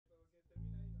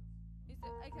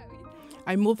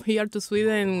I moved here to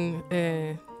Sweden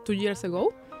 2 years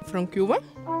ago from Cuba,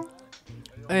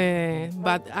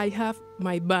 but I have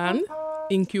my band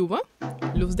in Cuba,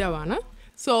 Luz D Havana.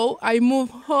 So I move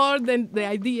all the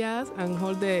ideas and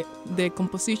all the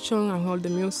composition and all the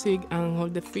music and all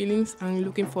the feelings. I'm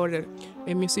looking for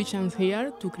musicians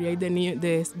here to create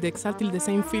exactly the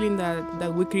same feeling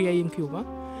that we create in Cuba.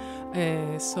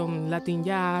 Some Latin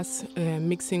jazz,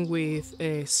 mixing with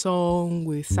song,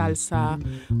 with salsa,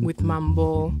 with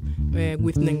mambo,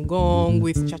 with nengón,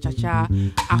 with chachachá,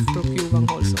 Afro-Cuban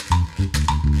also.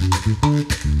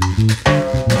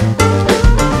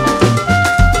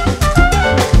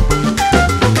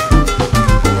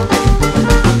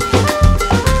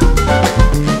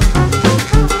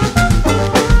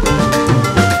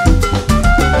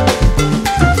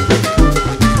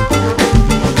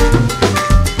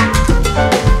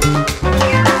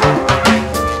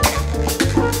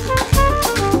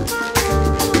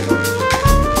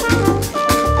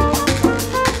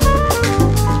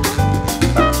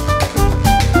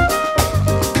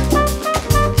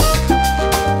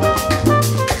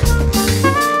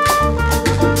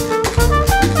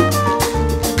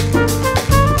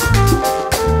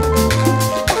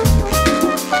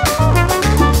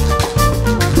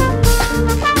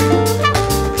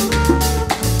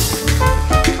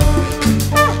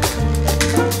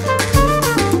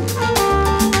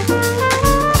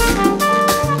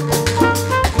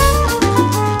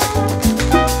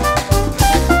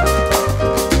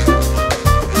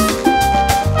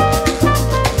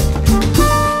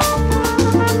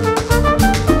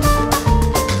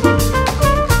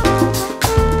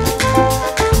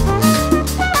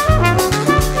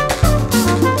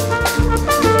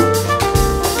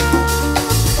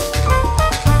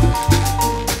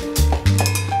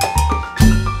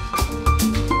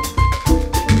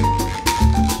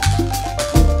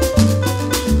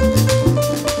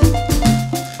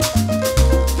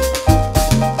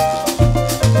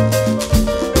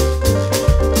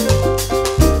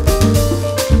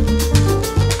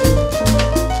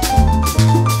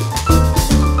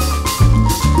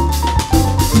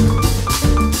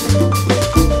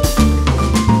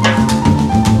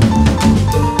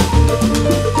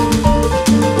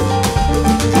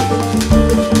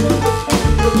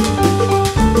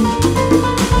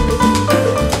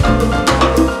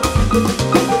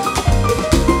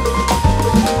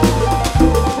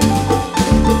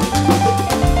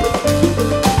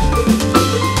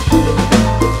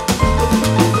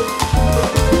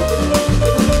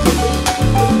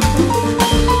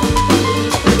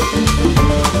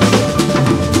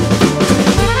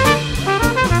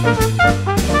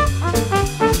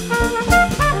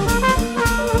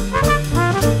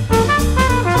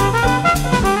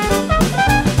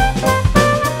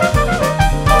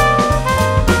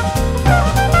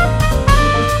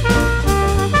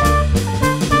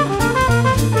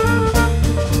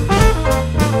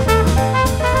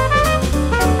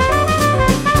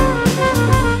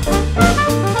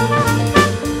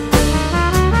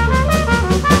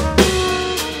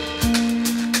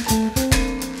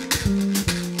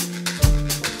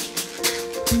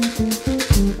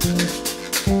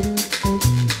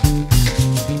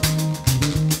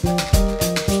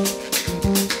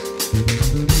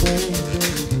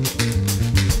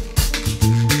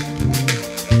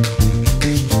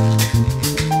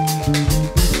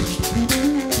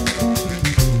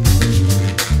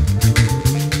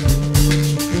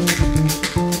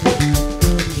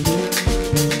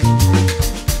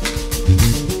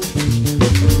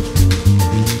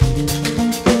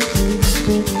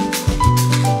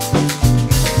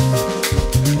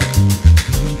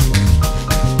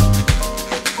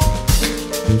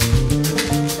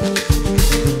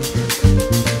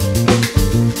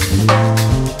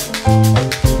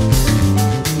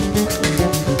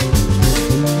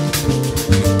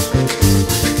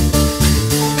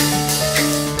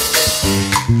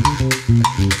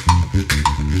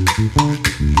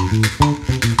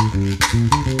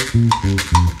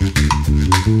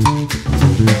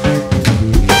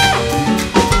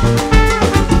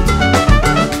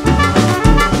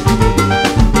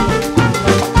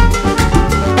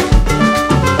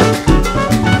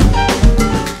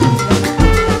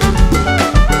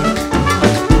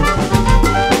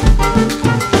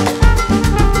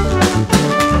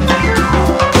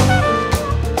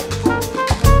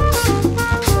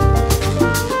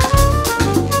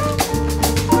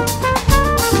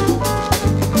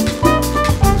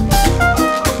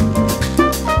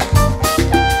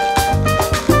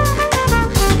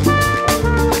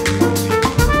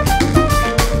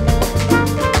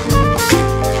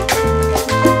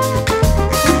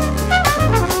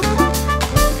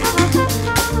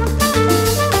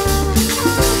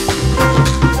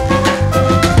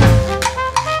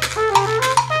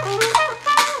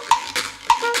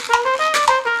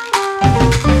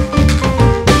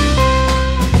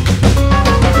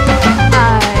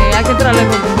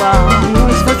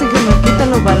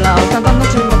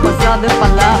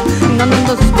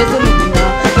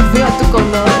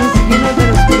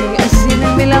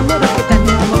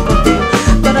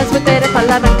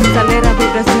 helada que sale la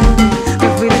vibración. Me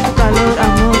fui de tu calor,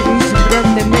 amor, y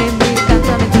sorpréndeme. Mis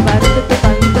canciones de barrio, de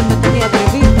caliente, no tenía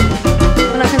previsto.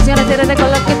 Una canción entera de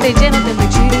color que te llena de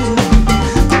muchísimo.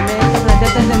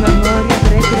 Desde de memoria,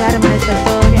 recrearme en esta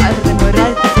historia. Al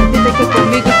rememorarte, sentiste que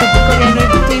conmigo tu poco ya no es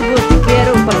motivo. Te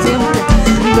quiero para siempre.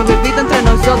 Lo vivido entre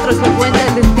nosotros, lo cuenta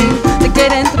el destino. Te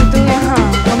quiero entre tú y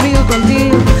conmigo,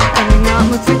 contigo.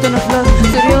 Caminamos, fuiste una flor,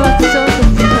 subió a tus ojos.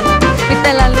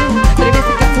 Viste la luz, tres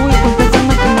veces que fui,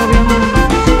 confesamos que no habíamos.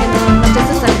 Que no noches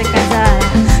hasta de casar.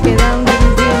 Quedando en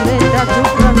violeta, tu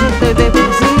planeta de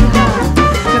poesía.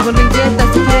 Me volví inquieta,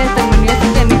 secreta,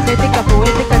 maniática, energética,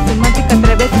 poética, semántica,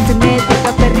 tres veces cinética,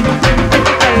 perrita,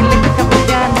 sintética, eléctrica,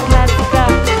 piano, clásica.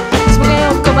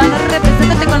 Esfogueo, cubano,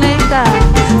 representa, te conecta.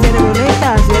 Si era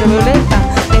violeta,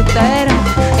 esta era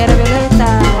violeta.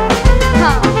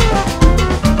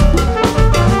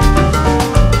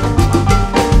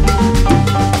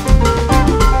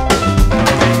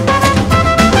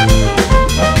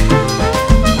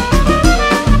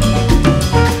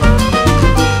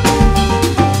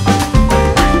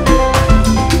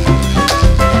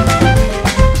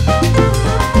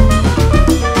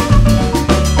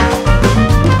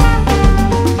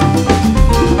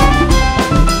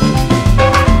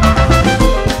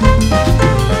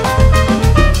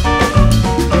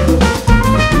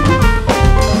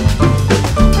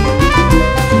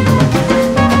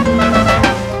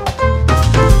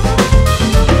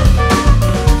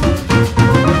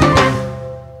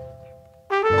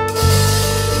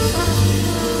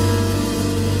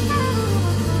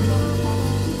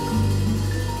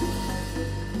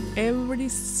 Every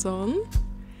song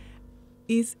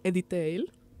is a detail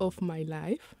of my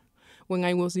life. When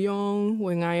I was young,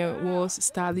 when I was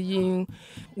studying,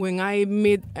 when I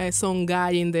met some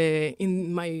guy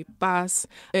in my past,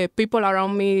 people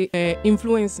around me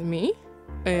influenced me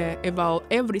about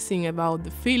everything, about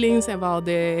the feelings, about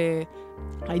the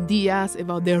ideas,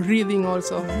 about the reading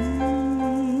also.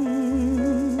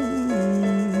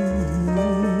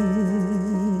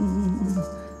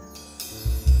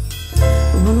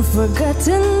 On a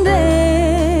forgotten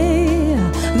day,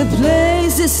 the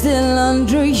place is still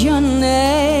under your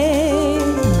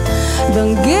name.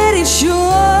 Don't get it short,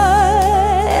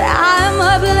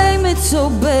 I'ma blame it so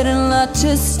better not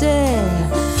to stay.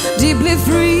 Deeply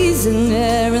freezing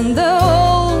there in the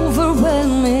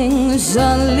overwhelming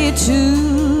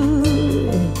solitude.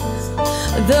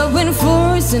 The wind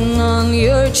forcing on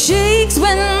your cheeks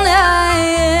when I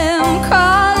am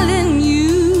calling you.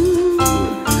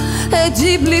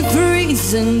 Deeply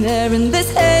freezing there in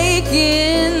this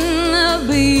aching,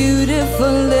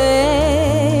 beautiful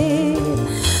day.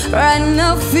 Right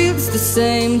now feels the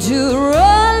same to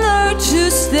run or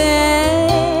to stay.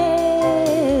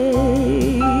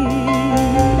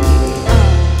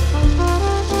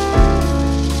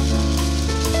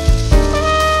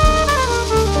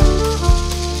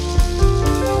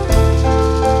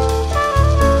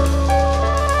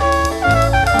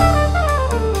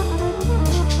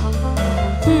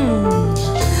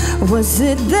 Was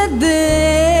it the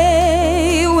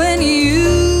day when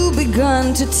you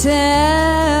began to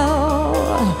tell?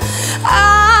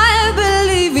 I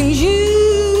believe in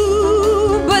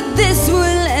you, but this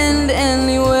will end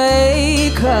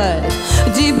anyway. 'Cause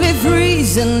deeply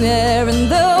freezing there in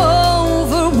the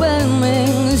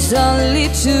overwhelming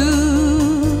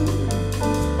solitude.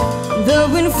 The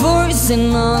wind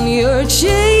forcing on your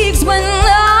cheeks when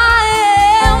I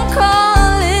am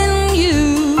calling you.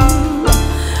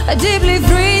 Deeply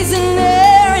freezing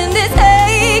there in this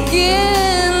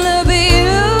aching,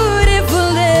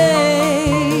 beautiful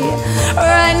day.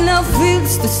 Right now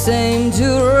feels the same to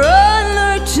run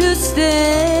or to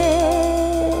stay.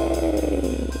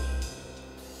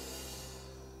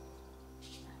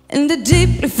 In the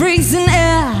deeply freezing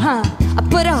air, I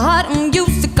put a heart on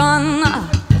music on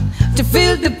to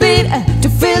feel the beat, to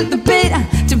feel the beat,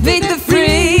 to beat the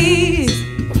freeze.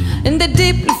 In the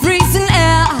deeply freezing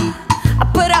air, I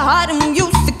put a heart in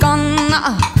music on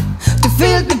to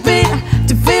feel the beat,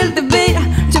 to feel the beat,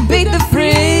 to beat the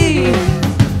free.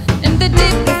 In the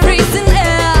deep freezing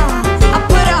air, I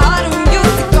put a heart in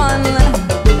music on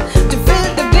to feel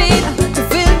the beat, to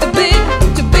feel the beat,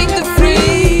 to beat the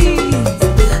free.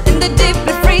 In the deep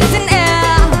freezing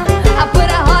air, I put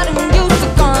a heart in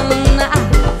music on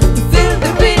to feel the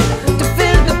beat, to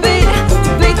feel the beat, to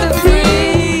beat the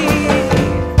free.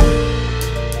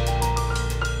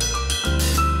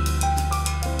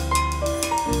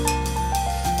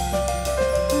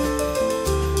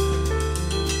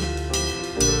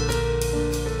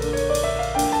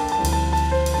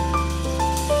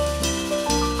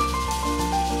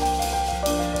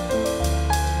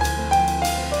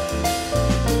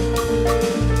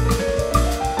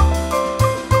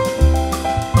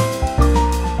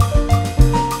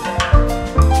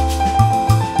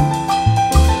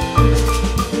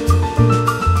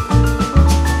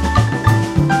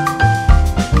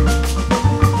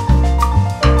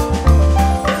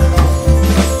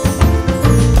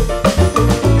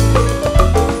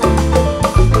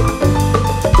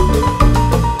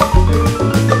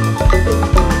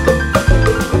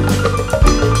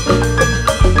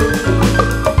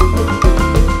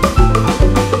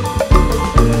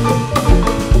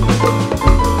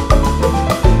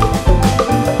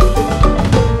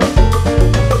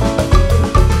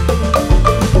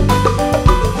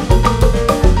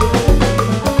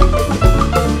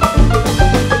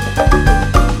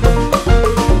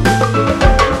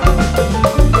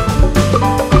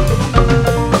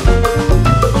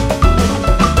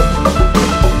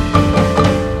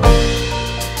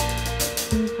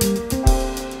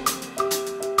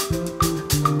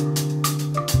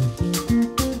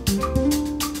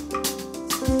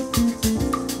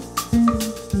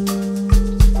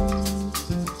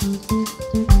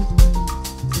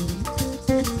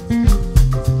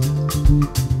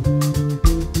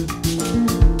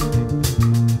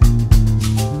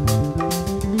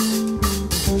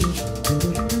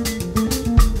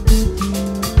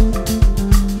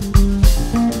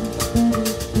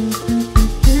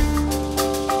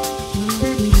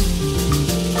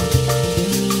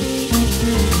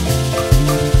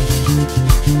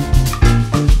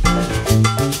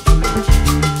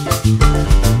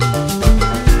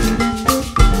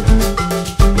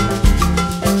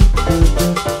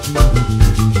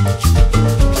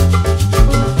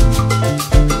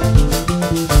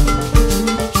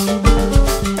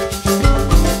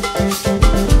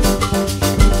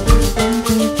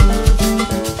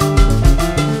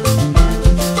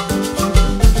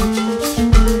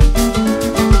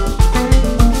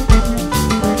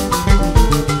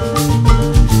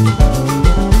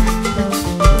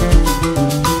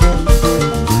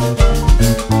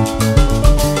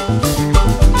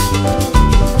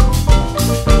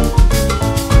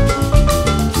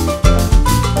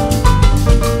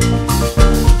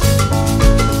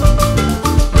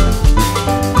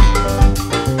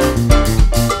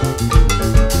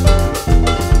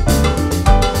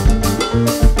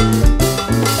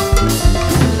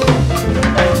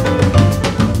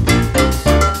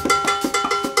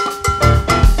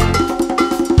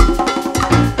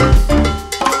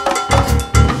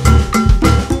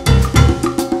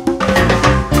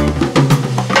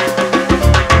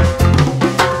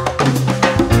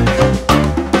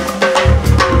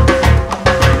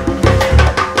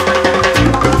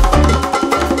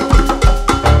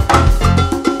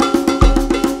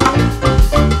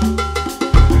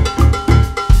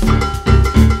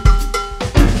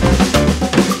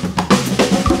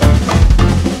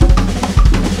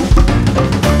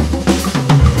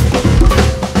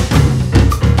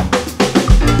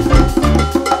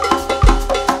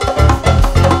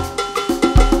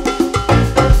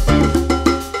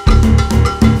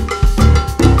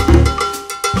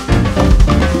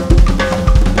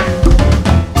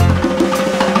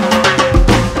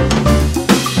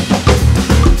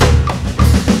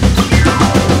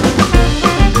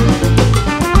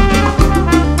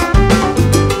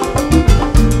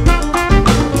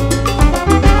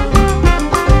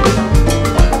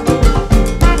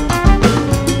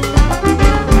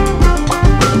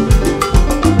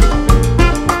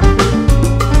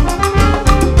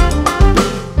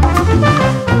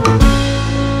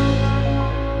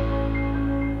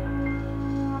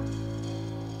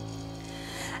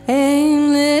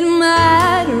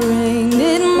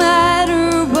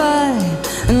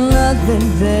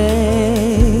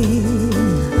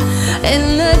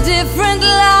 in a different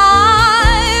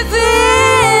life,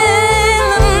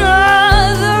 in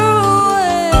another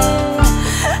way.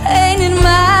 Ain't it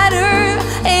matter,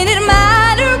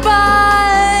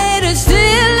 but it's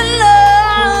still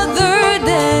another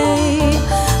day.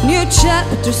 New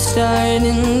chapter starting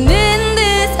in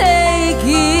this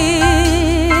aching,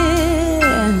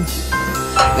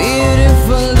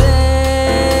 beautiful day.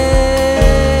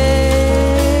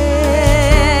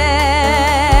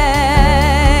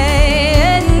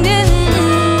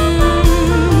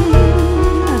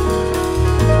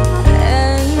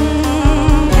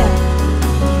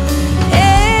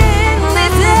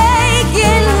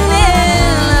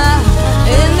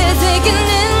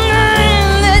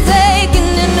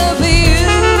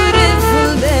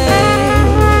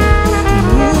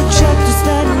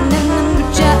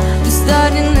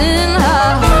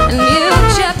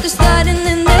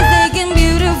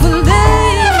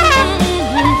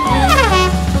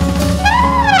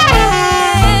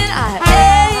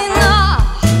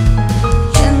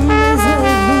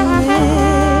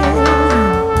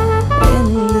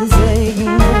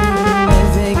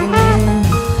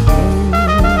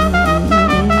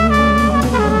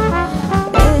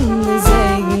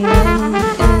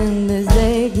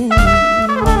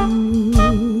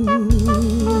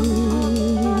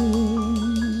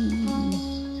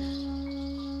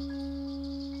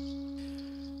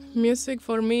 Music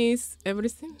for me is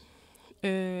everything.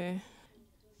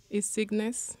 It's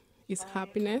sickness, it's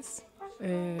happiness.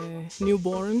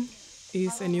 Newborn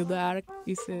is a new dark.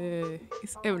 It's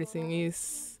everything.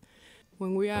 Is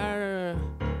when we are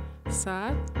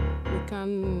sad, we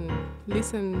can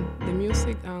listen the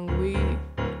music and we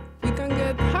can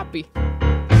get happy.